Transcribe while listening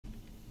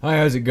Hi,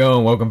 how's it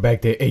going? Welcome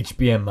back to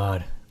HBM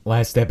mod.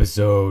 Last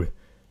episode,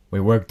 we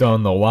worked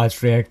on the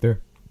watch reactor,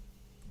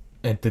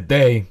 and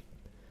today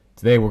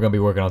we're gonna be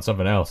working on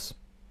something else,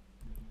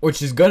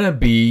 which is gonna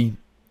be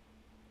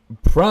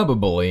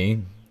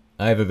probably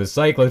either the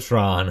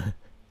cyclotron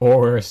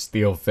or a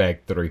steel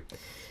factory.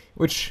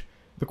 Which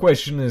the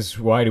question is,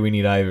 why do we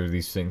need either of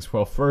these things?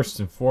 Well, first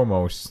and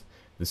foremost,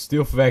 the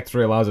steel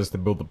factory allows us to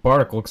build the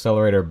particle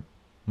accelerator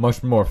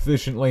much more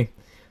efficiently,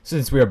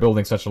 since we are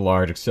building such a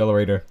large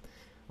accelerator.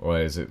 Or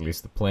is at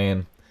least the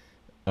plan.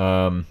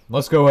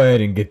 Let's go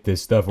ahead and get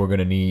this stuff we're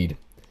gonna need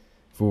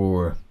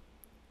for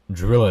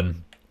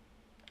drilling.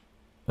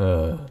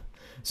 So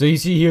you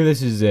see here,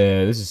 this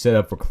is set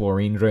up for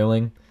chlorine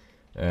drilling.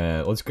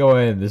 Let's go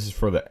ahead. This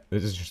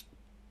is just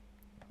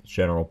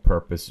general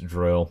purpose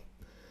drill.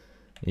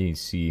 You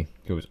see,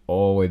 it goes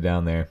all the way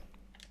down there,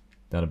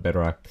 down to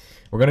bedrock.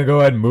 We're gonna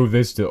go ahead and move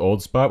this to the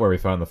old spot where we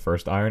found the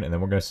first iron, and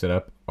then we're gonna set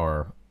up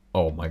our.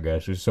 Oh my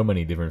gosh, there's so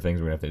many different things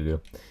we're gonna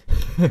have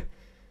to do.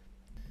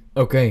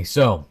 Okay,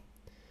 so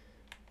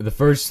the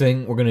first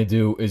thing we're gonna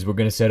do is we're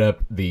gonna set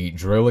up the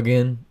drill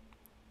again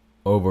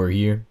over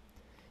here.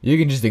 You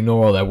can just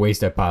ignore all that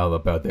waste I piled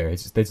up out there.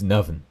 That's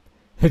nothing.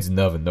 It's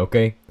nothing,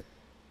 okay?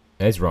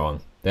 That's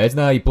wrong. That's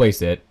not how you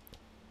place it.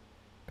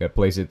 Gotta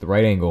place it at the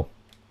right angle.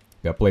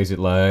 Gotta place it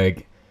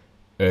like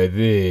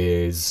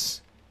this.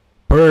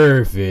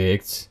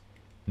 Perfect.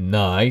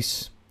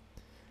 Nice.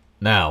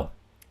 Now,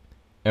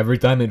 every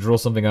time they drill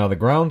something out of the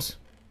ground,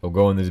 it'll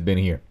go in this bin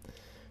here.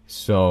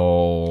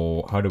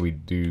 So, how do we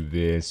do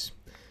this?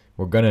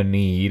 We're gonna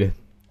need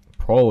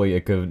probably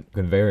a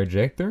conveyor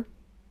ejector.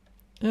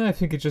 Yeah, I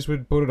think it just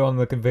would put it on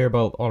the conveyor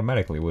belt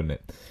automatically, wouldn't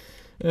it?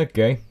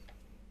 Okay.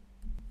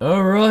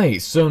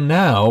 Alright, so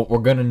now we're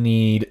gonna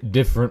need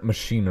different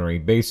machinery.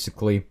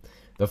 Basically,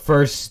 the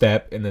first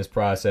step in this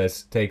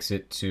process takes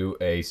it to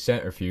a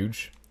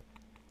centrifuge.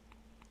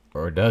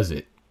 Or does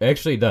it?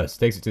 Actually, it does.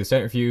 Takes it to the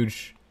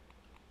centrifuge.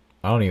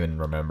 I don't even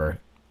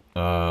remember.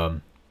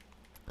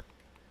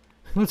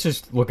 Let's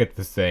just look at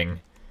the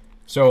thing.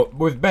 So,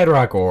 with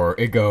bedrock ore,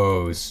 it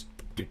goes...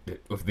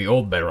 With the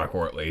old bedrock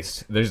ore, at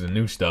least. There's the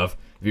new stuff.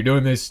 If you're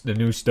doing this, the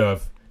new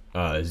stuff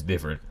is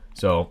different.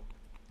 So,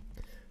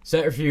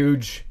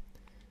 centrifuge,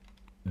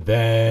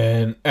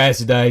 then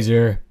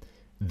acidizer,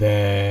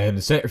 then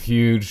the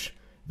centrifuge,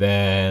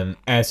 then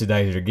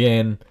acidizer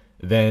again,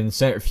 then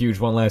centrifuge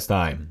one last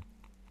time.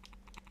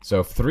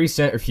 So, 3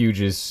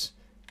 centrifuges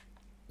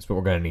is what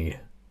we're gonna need.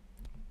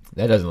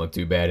 That doesn't look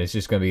too bad. It's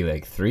just gonna be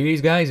like 3 of these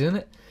guys, isn't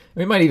it?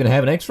 We might even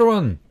have an extra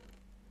one.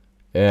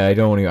 Yeah, I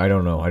don't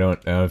know. I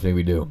don't think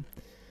we do.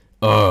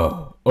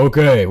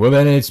 Okay. Well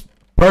then it's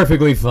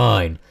perfectly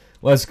fine.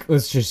 Let's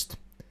just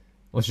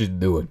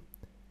do it.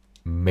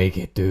 Make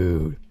it,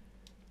 dude.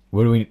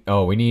 What do we?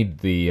 Oh, we need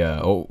the.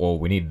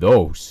 We need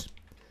those.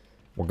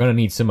 We're gonna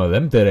need some of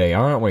them today,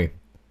 aren't we?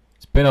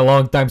 It's been a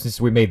long time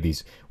since we made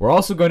these. We're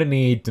also gonna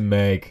need to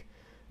make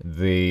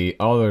the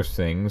other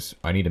things.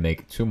 I need to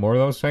make 2 more of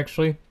those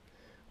actually.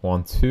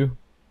 1, 2.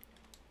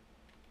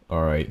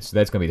 Alright, so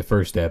that's gonna be the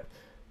first step.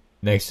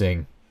 Next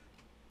thing,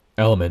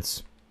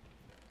 elements.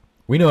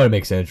 We know how to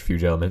make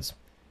centrifuge elements.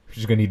 We're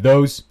just gonna need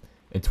those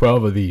and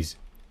 12 of these.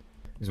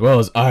 As well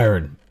as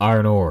iron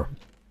ore.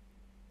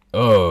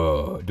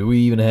 Oh, do we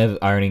even have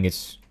iron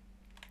ingots?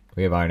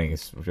 We have iron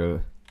ingots.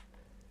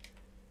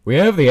 We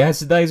have the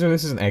acidizer.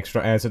 This is an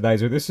extra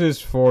acidizer. This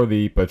is for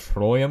the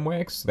petroleum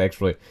wax.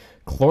 Actually,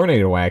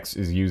 chlorinated wax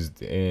is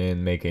used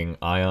in making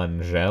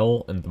ion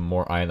gel and the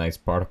more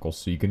ionized particles.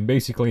 So you can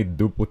basically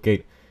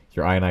duplicate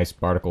your ionized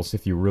particles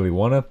if you really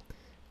want to.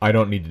 I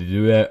don't need to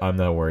do that. I'm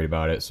not worried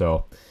about it.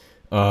 So,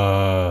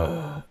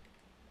 although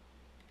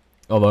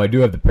I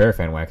do have the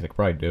paraffin wax, I could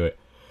probably do it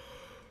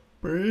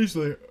pretty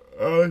easily,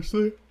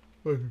 honestly.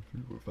 1, 2,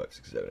 3, 4, 5,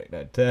 6, 7, 8,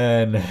 9,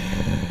 10.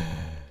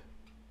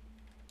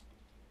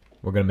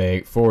 We're gonna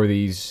make 4 of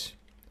these.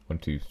 1,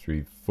 2,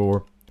 3,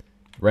 4.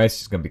 The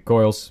rest is gonna be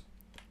coils.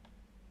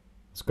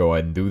 Let's go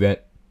ahead and do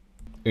that.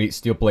 8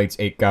 steel plates,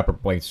 8 copper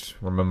plates.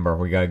 Remember,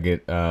 we gotta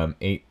get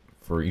 8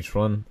 for each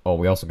one. Oh,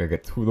 we also gotta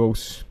get 2 of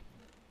those.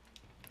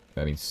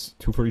 That means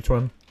 2 for each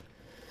one.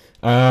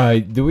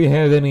 Do we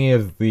have any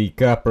of the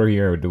copper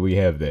here, or do we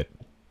have that?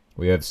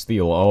 We have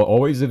steel.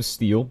 Always have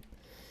steel.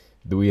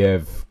 Do we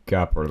have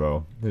copper,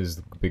 though? This is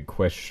the big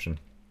question.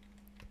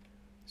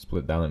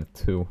 Split down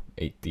into 2,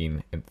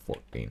 18, and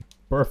 14.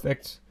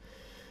 Perfect.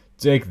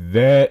 Take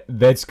that.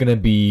 That's gonna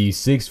be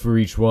 6 for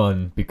each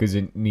one, because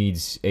it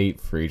needs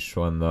 8 for each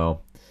one,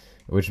 though.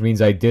 Which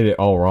means I did it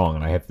all wrong,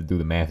 and I have to do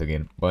the math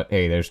again. But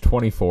hey, there's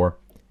 24.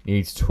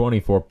 Needs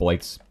 24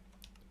 plates.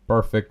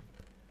 Perfect.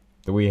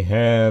 Do we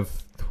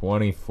have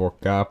 24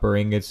 copper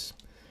ingots?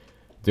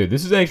 Dude,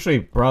 this is actually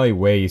probably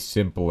way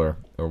simpler,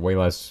 or way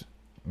less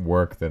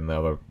work than the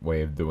other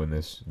way of doing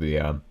this.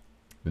 The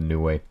new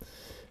way.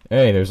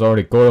 Hey, there's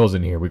already coils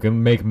in here. We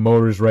can make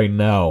motors right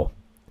now.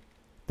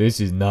 This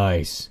is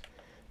nice.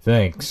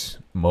 Thanks,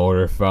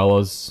 motor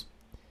fellas.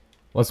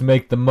 Let's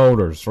make the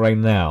motors right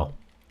now.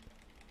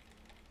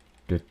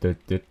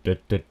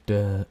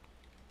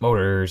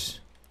 Motors.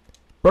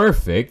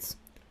 Perfect.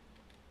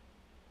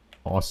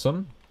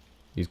 Awesome.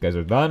 These guys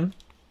are done.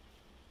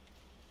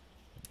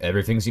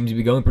 Everything seems to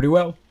be going pretty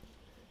well,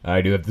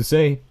 I do have to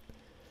say.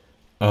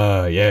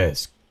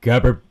 Yes.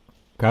 Copper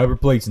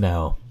plates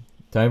now.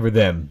 Time for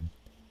them.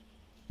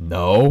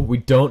 No, we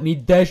don't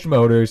need dash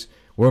motors.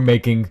 We're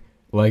making,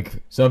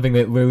 like, something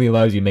that literally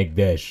allows you to make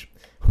dash.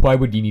 Why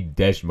would you need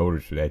dash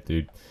motors for that,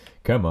 dude?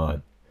 Come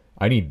on.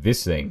 I need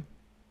this thing,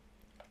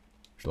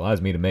 which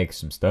allows me to make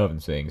some stuff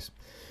and things.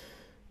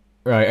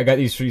 Alright, I got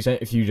these 3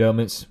 centrifuge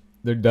elements.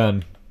 They're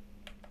done.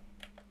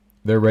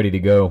 They're ready to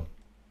go.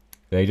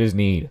 They just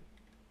need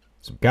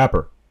some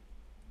copper.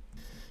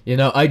 You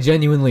know, I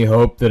genuinely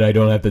hope that I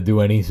don't have to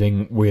do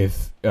anything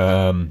with,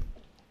 the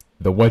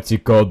what's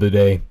it called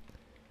today?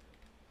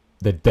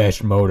 The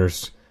dash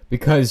motors.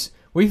 Because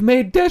we've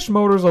made dash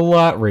motors a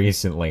lot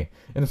recently.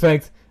 In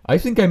fact, I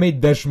think I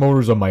made dash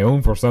motors on my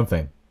own for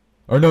something.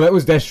 Or no, that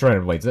was dash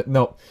shredder blades.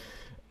 No.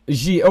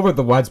 See, over at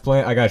the Watts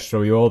plant, I gotta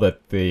show you all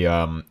that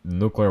the,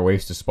 nuclear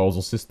waste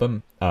disposal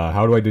system.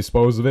 How do I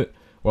dispose of it?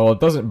 Well, it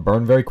doesn't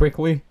burn very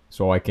quickly,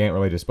 so I can't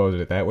really dispose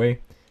of it that way.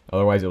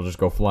 Otherwise, it'll just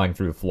go flying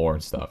through the floor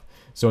and stuff.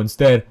 So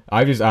instead,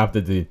 I just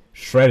opted to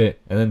shred it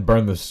and then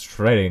burn the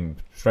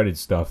shredded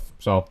stuff.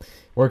 So,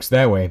 works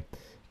that way.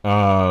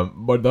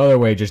 But the other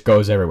way just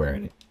goes everywhere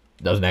and it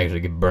doesn't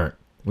actually get burnt,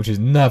 which is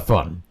not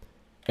fun.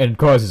 And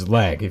causes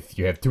lag if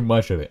you have too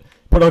much of it.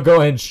 But I'll go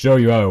ahead and show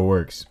you how it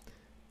works.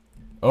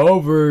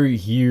 Over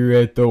here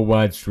at the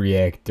Watts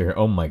reactor.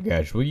 Oh my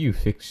gosh, will you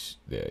fix...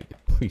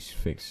 please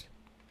fix.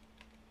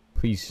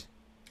 Please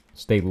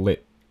stay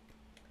lit.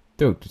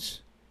 Dude,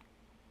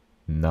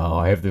 no,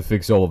 I have to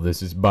fix all of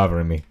this. It's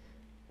bothering me.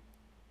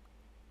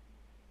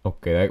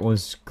 Okay, that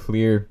one's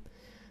clear.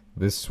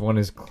 This one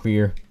is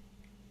clear.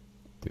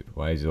 Dude,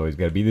 why is it always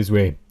gotta be this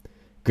way?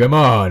 Come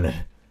on!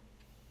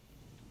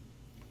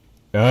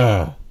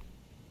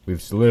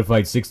 We've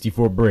solidified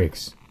 64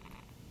 bricks.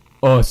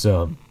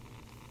 Awesome.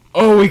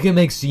 Oh, we can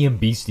make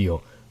CMB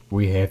steel.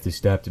 We have to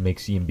stop to make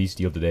CMB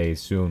steel today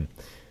soon.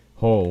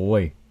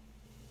 Holy.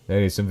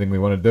 That is something we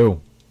want to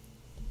do.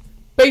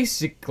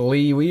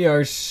 Basically, we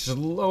are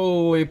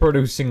slowly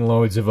producing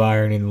loads of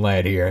iron and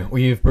lead here.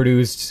 We've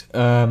produced,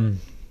 well,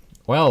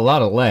 a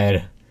lot of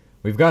lead.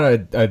 We've got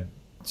a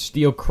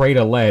steel crate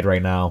of lead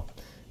right now.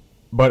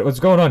 But what's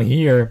going on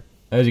here,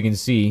 as you can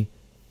see,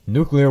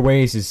 nuclear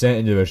waste is sent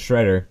into a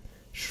shredder,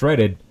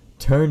 shredded,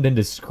 turned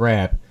into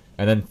scrap,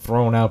 and then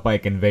thrown out by a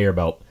conveyor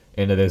belt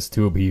into this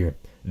tube here,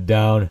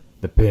 down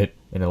the pit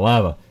in the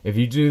lava. If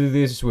you do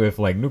this with,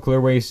 like,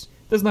 nuclear waste,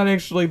 it does not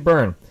actually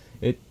burn.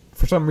 It,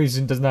 for some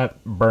reason, does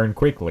not burn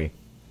quickly.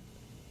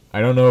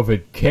 I don't know if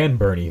it can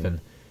burn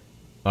even.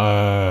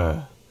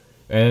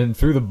 And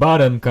through the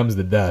bottom comes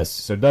the dust,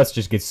 so dust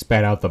just gets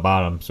spat out the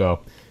bottom,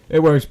 so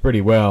it works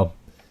pretty well.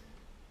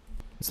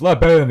 It's a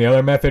lot better than the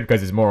other method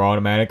because it's more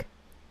automatic.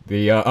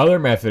 The other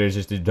method is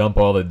just to dump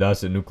all the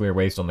dust and nuclear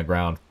waste on the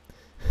ground.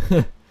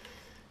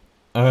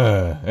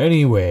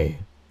 Anyway,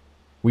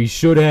 we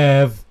should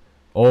have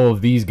all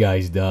of these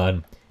guys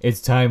done.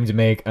 It's time to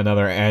make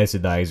another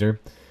acidizer.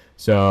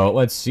 So,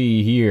 let's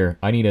see here.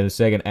 I need a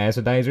second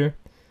acidizer.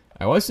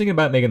 I was thinking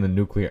about making the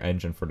nuclear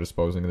engine for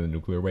disposing of the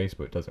nuclear waste,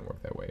 but it doesn't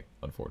work that way,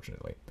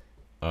 unfortunately.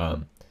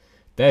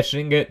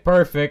 Dashing it.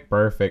 Perfect,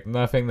 perfect.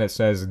 Nothing that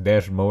says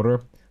dash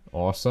motor.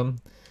 Awesome.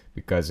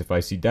 Because if I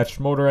see dash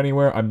motor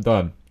anywhere, I'm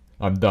done.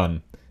 I'm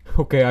done.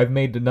 Okay, I've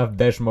made enough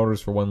dash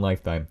motors for one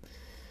lifetime.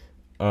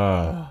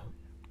 Well,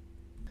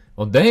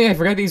 dang, I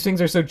forgot these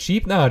things are so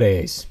cheap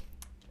nowadays.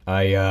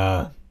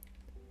 I,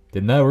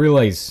 did not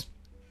realize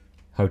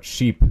how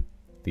cheap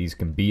these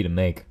can be to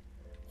make.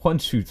 1,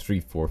 2,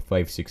 3, 4,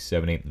 5, 6,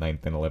 7, 8, 9,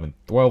 10, 11,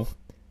 12.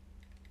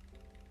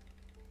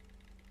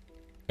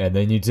 And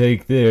then you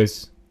take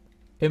this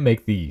and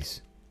make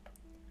these.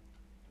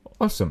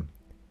 Awesome.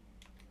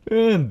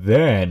 And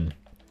then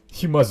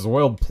you must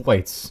weld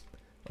plates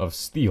of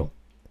steel.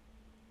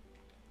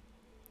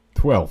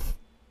 12.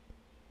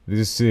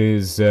 This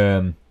is,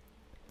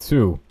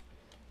 2.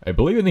 I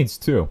believe it needs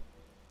 2.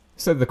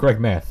 Said the correct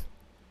math.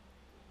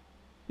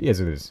 Yes,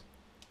 it is.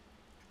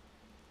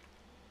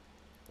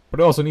 But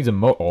it also needs a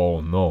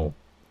oh, no.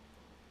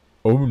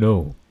 Oh,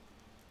 no.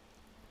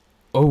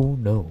 Oh,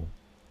 no.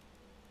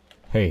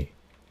 Hey.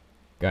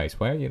 Guys,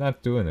 why are you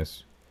not doing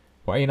this?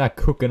 Why are you not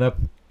cooking up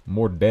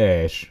more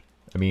dash?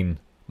 I mean,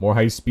 more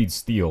high-speed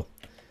steel.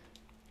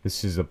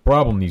 This is a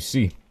problem, you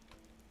see.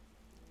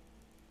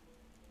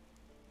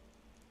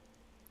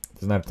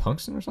 Doesn't it have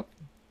tungsten or something?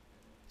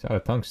 It's out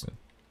of tungsten.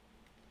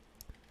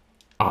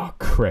 Ah,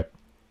 crap.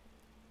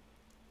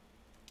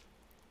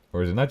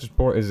 Or is it not just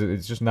poor?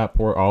 It's just not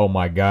poor? Oh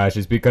my gosh,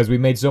 it's because we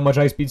made so much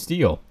high-speed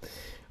steel.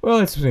 Well,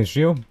 it's an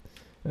issue.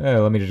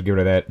 Let me just get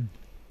rid of that.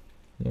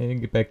 Yeah, you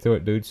can get back to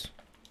it, dudes.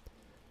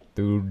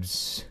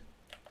 Dudes.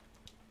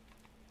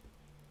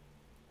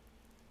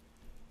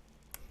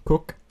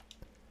 Cook.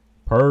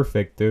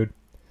 Perfect, dude.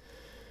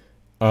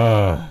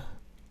 But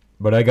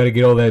I gotta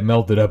get all that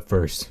melted up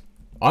first.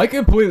 I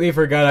completely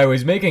forgot I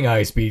was making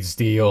high-speed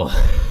steel.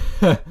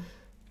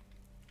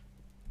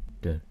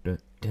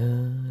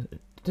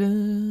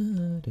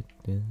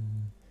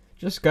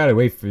 Just gotta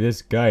wait for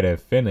this guy to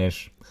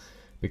finish.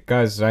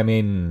 Because, I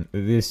mean,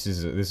 this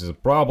is a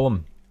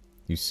problem.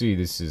 You see,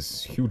 this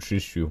is a huge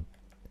issue.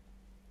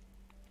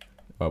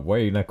 Why are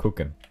you not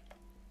cooking?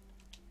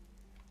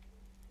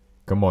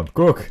 Come on,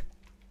 cook!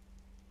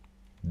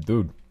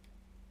 Dude.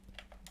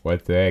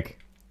 What the heck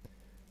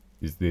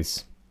is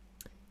this?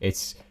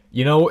 It's,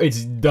 you know,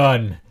 it's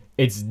done.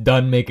 It's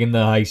done making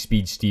the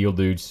high-speed steel,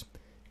 dudes.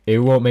 It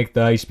won't make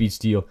the high-speed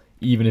steel,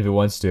 even if it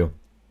wants to.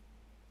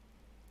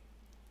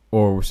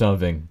 Or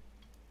something.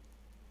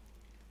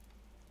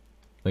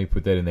 Let me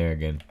put that in there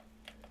again.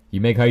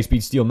 You make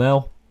high-speed steel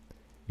now?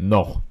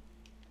 No.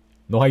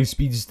 No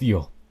high-speed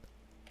steel.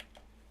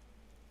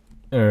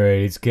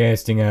 Alright, it's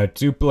casting out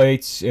 2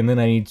 plates, and then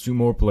I need 2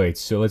 more plates.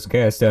 So let's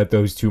cast out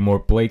those 2 more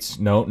plates.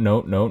 No.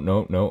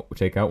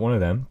 Take out one of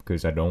them,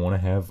 because I don't want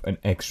to have an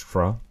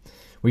extra.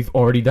 We've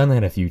already done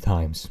that a few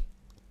times.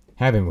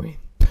 Haven't we?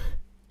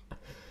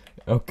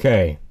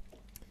 Okay.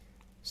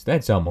 So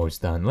that's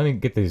almost done. Let me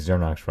get this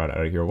Xernox rod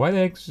out of here. Why the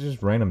heck is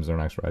just random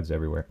Xernox rods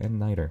everywhere? And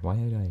niter. Why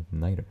did I have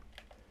niter?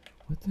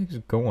 What the heck is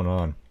going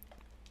on?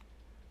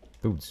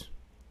 Dudes.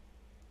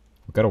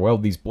 We've got to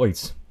weld these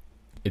plates.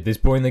 At this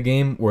point in the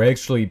game, we're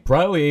actually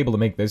probably able to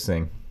make this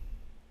thing.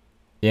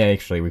 Yeah,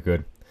 actually, we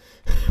could.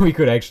 We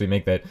could actually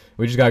make that.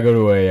 We just gotta go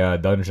to a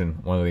dungeon,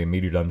 one of the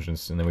immediate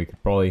dungeons, and then we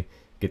could probably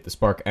get the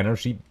spark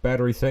energy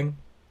battery thing.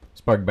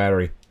 Spark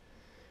battery.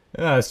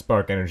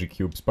 Spark energy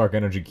cube. Spark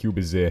energy cube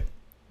is a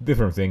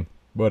different thing,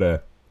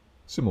 but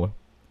similar.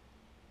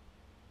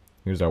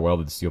 Here's our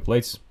welded steel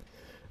plates.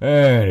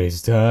 And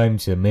it's time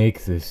to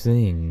make the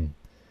thing.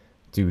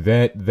 Do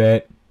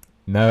that.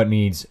 Now it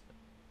needs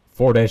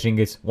 4 dash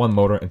ingots, 1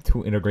 motor, and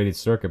 2 integrated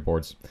circuit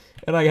boards.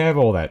 And I have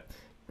all that.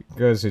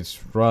 Because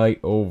it's right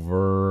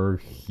over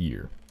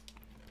here.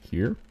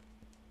 Here?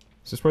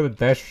 Is this where the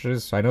dash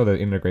is? I know the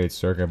integrated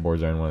circuit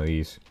boards are in one of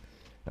these.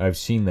 I've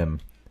seen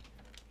them.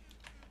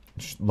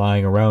 Just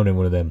lying around in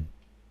one of them.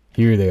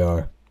 Here they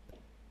are.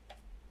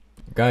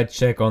 Gotta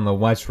check on the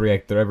watch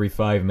reactor every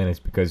 5 minutes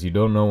because you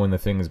don't know when the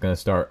thing is gonna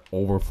start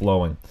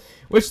overflowing.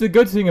 Which the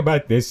good thing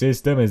about this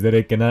system is that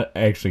it cannot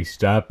actually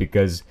stop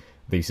because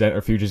the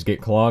centrifuges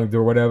get clogged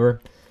or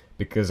whatever,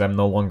 because I'm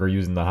no longer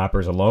using the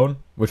hoppers alone,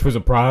 which was a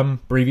problem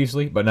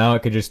previously, but now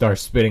it could just start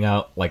spitting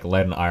out like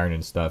lead and iron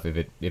and stuff if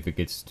it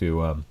gets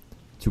too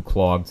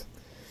clogged,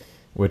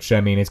 which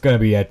I mean it's gonna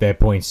be at that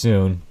point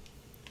soon,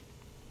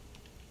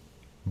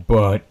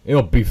 but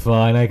it'll be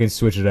fine. I can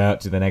switch it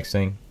out to the next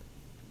thing.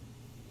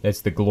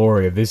 That's the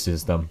glory of this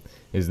system,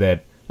 is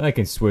that I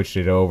can switch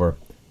it over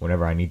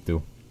whenever I need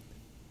to.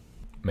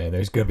 Man,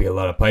 there's gonna be a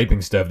lot of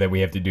piping stuff that we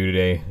have to do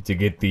today to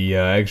get the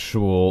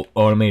actual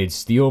automated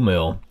steel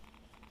mill.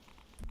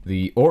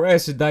 The ore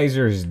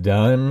acidizer is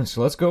done,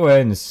 so let's go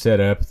ahead and set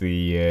up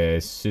the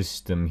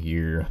system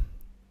here.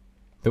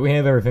 Do we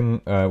have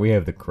everything? We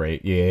have the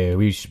crate. Yeah,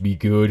 we should be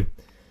good.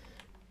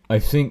 I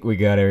think we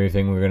got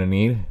everything we're gonna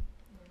need.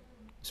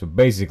 So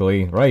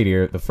basically, right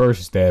here, the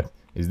first step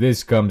is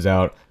this comes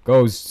out,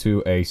 goes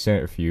to a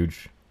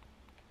centrifuge.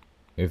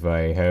 If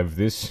I have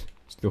this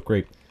steel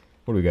crate,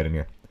 what do we got in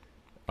here?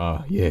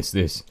 Yes,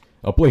 this.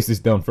 I'll place this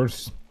down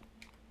first.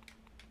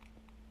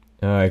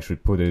 I actually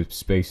put a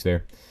space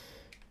there.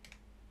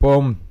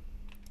 Boom.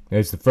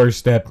 That's the first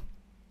step.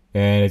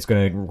 And it's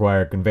going to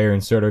require a conveyor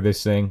inserter,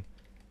 this thing.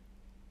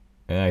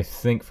 And I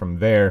think from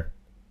there...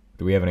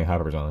 Do we have any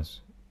hoppers on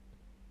us?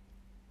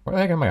 Where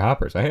the heck are my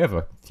hoppers? I have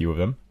a few of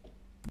them.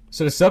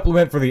 So to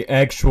supplement for the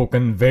actual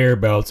conveyor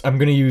belts, I'm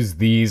going to use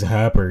these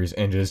hoppers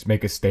and just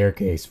make a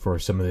staircase for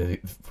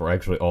for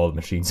actually all the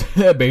machines.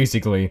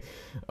 Basically,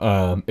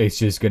 it's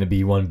just going to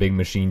be one big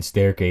machine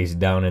staircase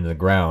down into the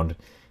ground.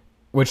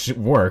 Which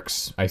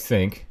works, I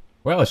think.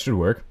 Well, it should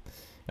work.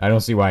 I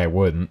don't see why it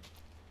wouldn't.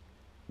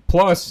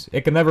 Plus,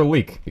 it can never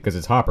leak because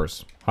it's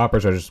hoppers.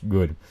 Hoppers are just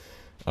good.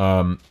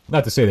 Not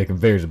to say that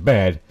conveyors are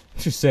bad.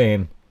 It's just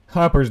saying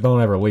hoppers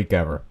don't ever leak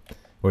ever.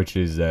 Which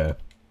is,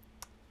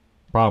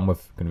 problem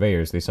with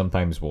conveyors. They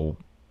sometimes will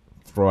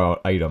throw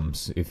out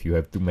items if you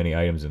have too many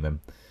items in them.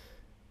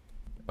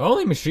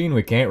 Only machine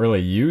we can't really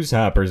use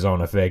hoppers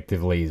on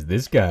effectively is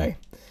this guy.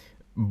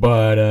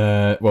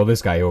 But, well,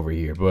 this guy over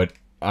here. But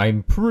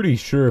I'm pretty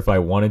sure if I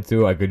wanted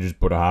to, I could just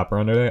put a hopper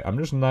under there. I'm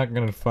just not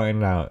going to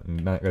find out. I'm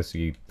not going to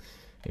see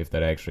if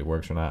that actually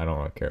works or not. I don't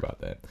really care about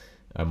that.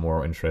 I'm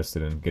more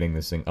interested in getting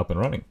this thing up and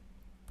running.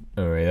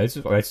 Alright,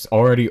 that's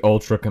already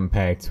ultra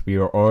compact. We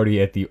are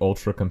already at the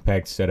ultra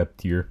compact setup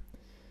tier.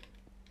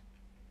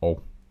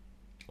 Oh.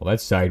 Well,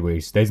 that's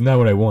sideways. That's not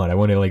what I want. I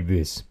want it like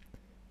this.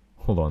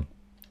 Hold on.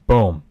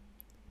 Boom.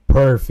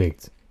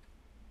 Perfect.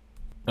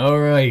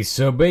 Alright,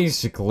 so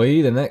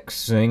basically, the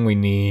next thing we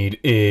need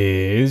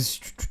is...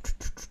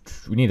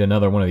 We need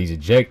another one of these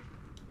eject...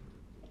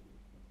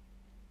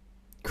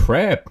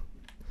 Crap.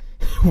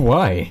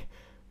 Why?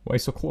 Why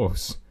so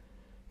close?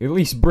 At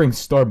least bring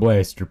Star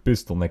Blast or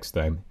pistol next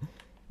time.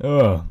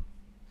 Ugh.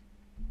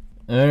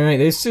 Alright,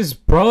 this is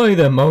probably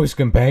the most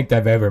compact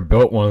I've ever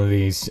built one of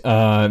these.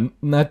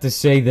 Not to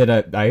say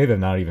that I have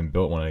not even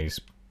built one of these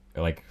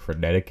like for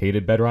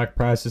dedicated bedrock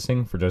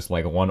processing for just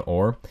like one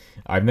ore.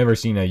 I've never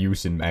seen a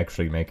use in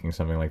actually making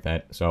something like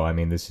that. So I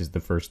mean, this is the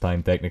first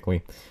time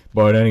technically.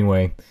 But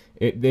anyway,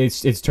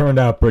 it's turned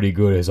out pretty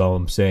good, is all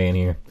I'm saying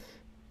here.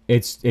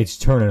 It's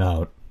turning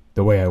out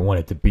the way I want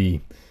it to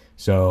be.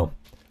 So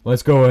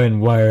let's go ahead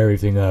and wire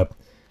everything up.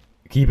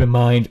 Keep in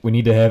mind, we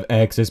need to have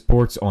access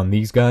ports on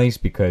these guys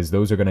because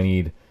those are going to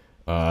need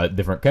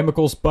different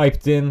chemicals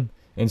piped in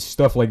and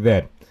stuff like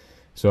that.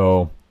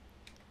 So,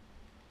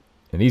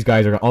 and these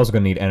guys are also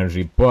going to need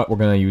energy, but we're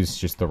going to use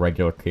just the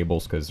regular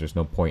cables because there's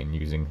no point in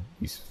using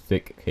these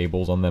thick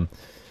cables on them.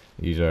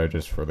 These are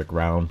just for the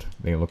ground.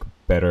 They look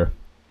better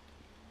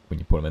when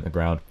you put them in the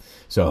ground.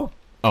 So,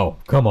 oh,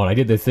 come on, I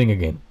did the thing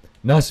again.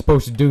 Not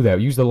supposed to do that.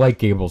 Use the light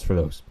cables for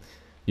those.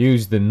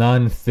 Use the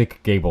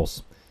non-thick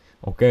cables.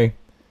 Okay?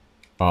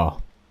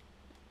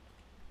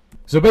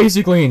 So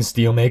basically in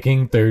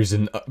steelmaking, there's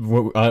an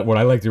what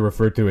I like to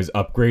refer to as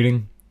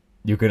upgrading.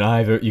 You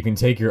can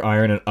take your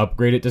iron and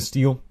upgrade it to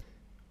steel,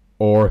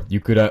 or you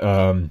could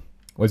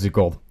what's it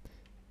called?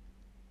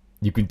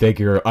 You can take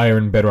your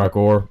iron bedrock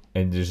ore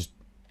and just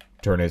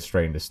turn it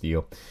straight into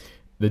steel.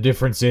 The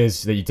difference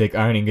is that you take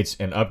iron ingots,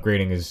 and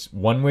upgrading is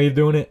one way of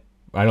doing it.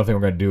 I don't think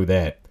we're gonna do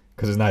that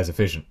because it's not as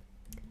efficient.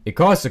 It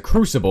costs a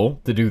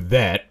crucible to do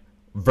that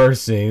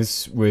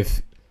versus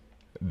with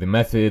the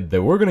method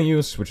that we're going to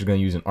use, which is going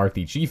to use an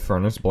RTG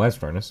furnace, blast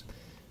furnace.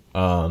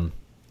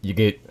 You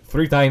get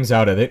 3 times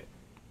out of it,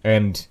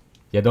 and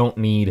you don't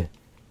need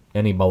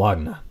any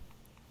balagna.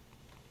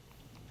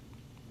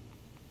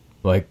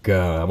 Like,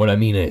 what I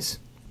mean is...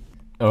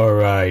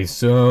 Alright,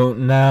 so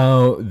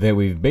now that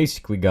we've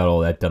basically got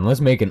all that done,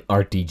 let's make an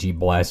RTG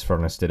blast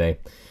furnace today.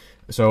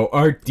 So,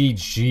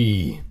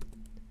 RTG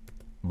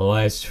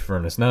blast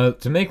furnace. Now,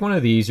 to make one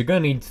of these, you're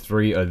going to need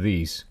 3 of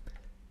these.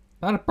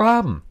 Not a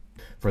problem.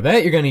 For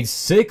that, you're going to need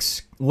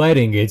 6 lead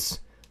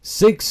ingots,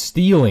 6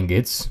 steel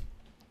ingots,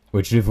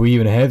 which if we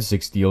even have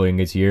 6 steel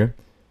ingots here,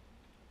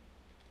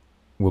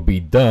 will be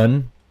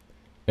done.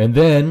 And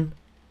then,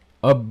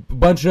 a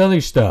bunch of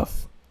other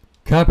stuff.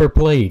 Copper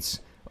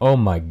plates. Oh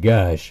my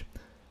gosh.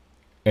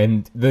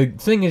 And the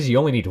thing is, you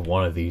only need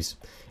 1 of these.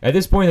 At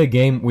this point in the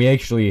game, we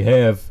actually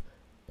have...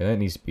 That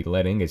needs to be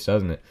lead ingots,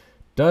 doesn't it?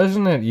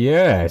 Doesn't it?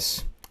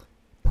 Yes.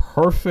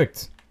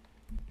 Perfect.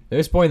 At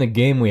this point in the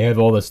game, we have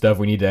all the stuff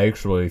we need to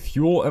actually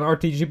fuel an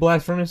RTG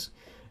blast furnace.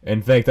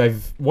 In fact,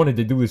 I've wanted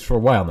to do this for a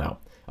while now.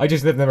 I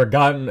just have never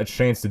gotten a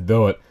chance to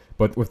do it.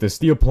 But with the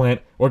steel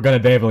plant, we're gonna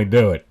definitely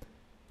do it.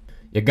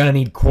 You're gonna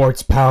need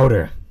quartz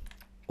powder.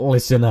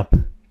 Listen up.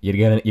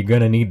 You're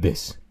gonna need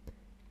this.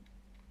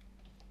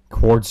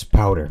 Quartz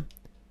powder.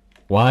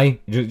 Why?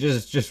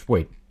 Just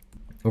wait.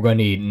 We're gonna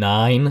need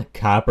 9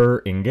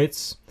 copper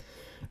ingots.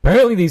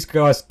 Apparently these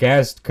cost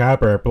cast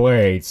copper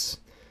plates,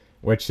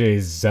 which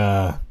is,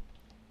 I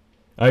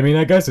mean,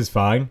 I guess it's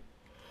fine.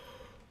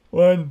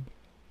 1,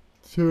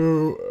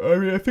 2, I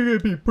mean, I think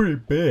it'd be pretty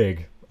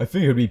big. I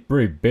think it'd be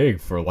pretty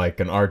big for, like,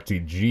 an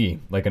RTG.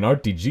 Like, an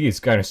RTG is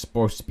kind of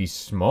supposed to be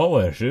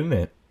smallish, isn't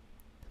it?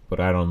 But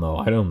I don't know.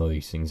 I don't know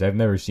these things. I've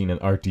never seen an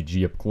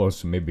RTG up close,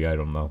 so maybe I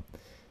don't know.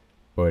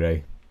 But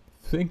I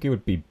think it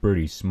would be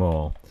pretty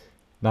small.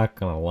 Not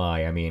gonna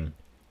lie, I mean,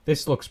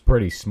 this looks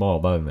pretty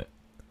small, doesn't it?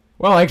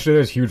 Well, actually,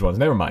 there's huge ones.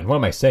 Never mind. What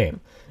am I saying?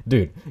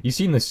 Dude, you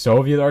seen the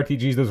Soviet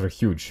RTGs? Those are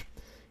huge.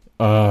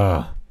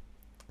 Oh,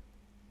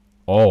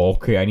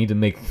 okay. I need to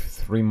make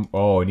 3...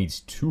 Oh, it needs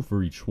 2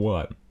 for each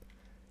one.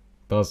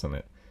 Doesn't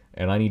it?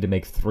 And I need to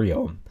make 3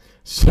 of them.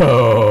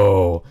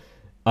 So,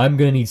 I'm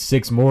gonna need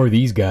 6 more of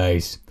these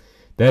guys.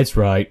 That's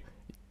right.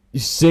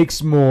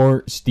 6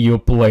 more steel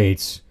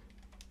plates.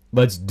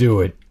 Let's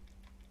do it.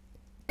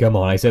 Come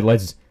on, I said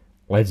let's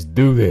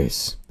do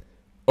this.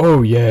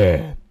 Oh,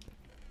 yeah.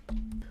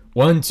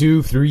 1,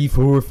 2, 3,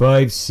 4,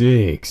 5,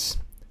 6.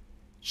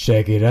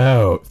 Check it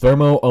out.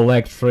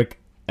 Thermoelectric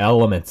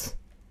element.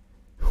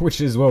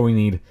 Which is what we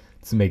need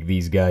to make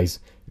these guys.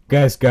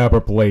 Gas copper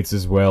plates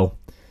as well.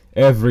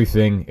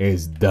 Everything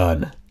is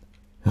done.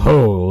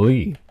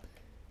 Holy.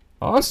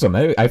 Awesome.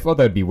 I thought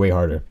that'd be way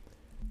harder.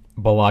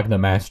 Balagna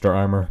Master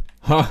Armor.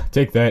 Ha!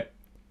 Take that.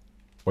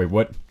 Wait,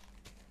 what?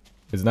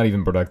 It's not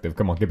even productive.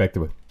 Come on, get back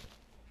to it.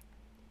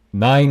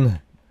 9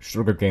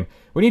 sugarcane.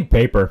 We need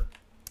paper.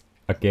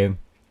 Again.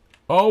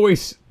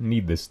 Always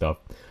need this stuff.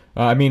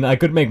 I mean, I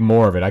could make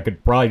more of it. I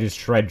could probably just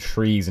shred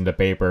trees into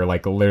paper,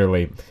 like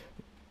literally.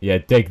 Yeah,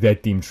 take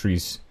that, Team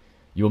Trees.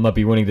 You will not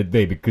be winning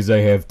today because I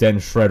have 10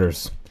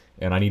 shredders.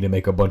 And I need to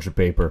make a bunch of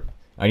paper.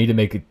 I need to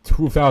make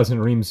 2,000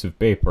 reams of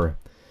paper.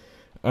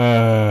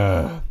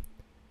 Now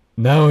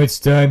it's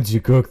time to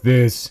cook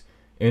this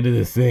into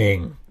the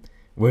thing.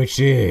 Which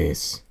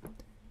is...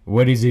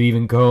 What is it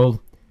even called?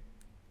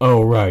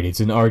 Oh, right,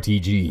 it's an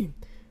RTG.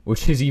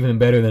 Which is even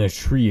better than a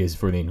tree is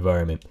for the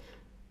environment.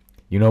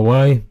 You know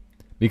why?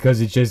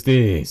 Because it just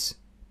is.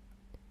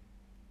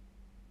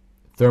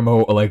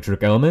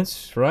 Thermoelectric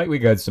elements, right? We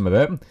got some of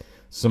them.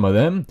 Some of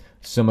them.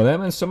 Some of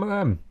them and some of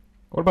them.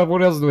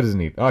 What else does it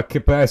need? Ah,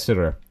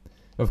 capacitor.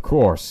 Of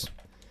course.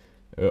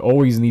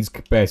 Always needs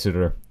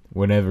capacitor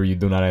whenever you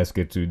do not ask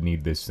it to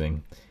need this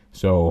thing.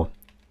 So,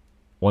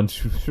 1,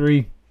 2,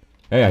 3.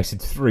 Hey, I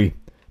said 3.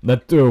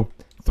 Not 2.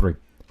 3.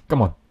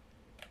 Come on.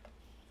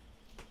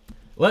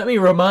 Let me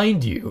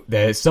remind you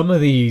that some of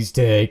these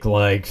take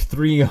like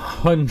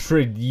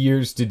 300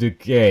 years to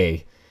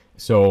decay.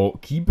 So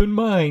keep in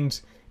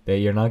mind that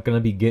you're not going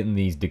to be getting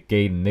these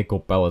decayed nickel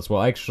pellets.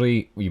 Well,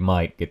 actually, we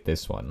might get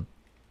this one.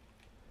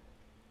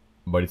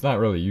 But it's not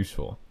really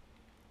useful.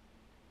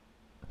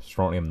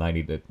 Strontium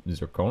 90 to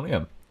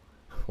zirconium.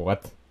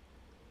 What?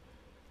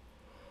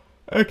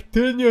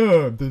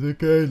 Actinium, the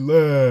decayed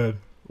lead.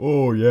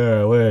 Oh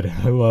yeah, lead.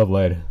 I love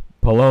lead.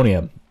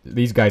 Polonium.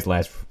 These guys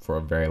last for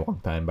a very long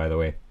time, by the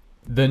way.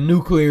 The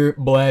nuclear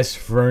blast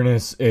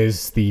furnace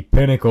is the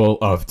pinnacle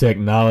of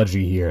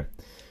technology here,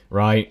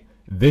 right?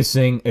 This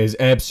thing is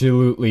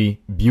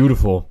absolutely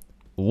beautiful.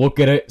 Look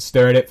at it,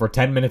 stare at it for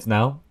 10 minutes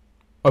now.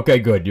 Okay,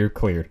 good, you're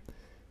cleared.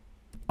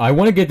 I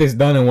want to get this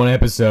done in one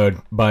episode,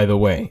 by the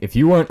way. If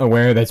you weren't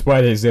aware, that's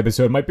why this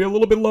episode might be a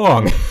little bit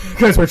long.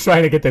 Because we're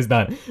trying to get this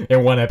done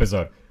in one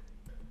episode.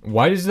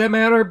 Why does that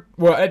matter?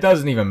 Well, it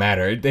doesn't even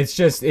matter. It's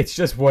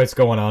just what's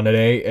going on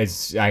today.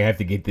 I have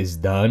to get this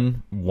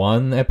done.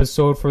 1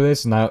 episode for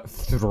this, not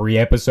 3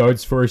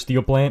 episodes for a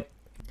steel plant.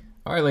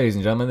 Alright, ladies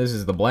and gentlemen, this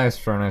is the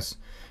blast furnace.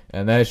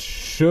 And that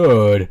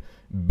should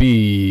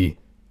be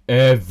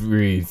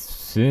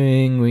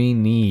everything we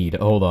need.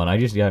 Hold on, I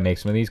just gotta make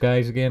some of these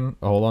guys again.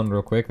 Hold on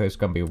real quick. There's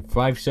gonna be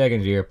 5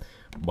 seconds here.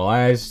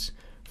 Blast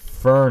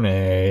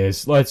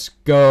furnace. Let's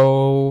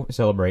go.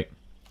 Celebrate.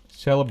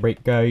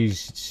 Celebrate,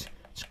 guys.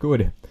 It's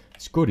good.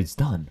 It's good. It's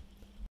done.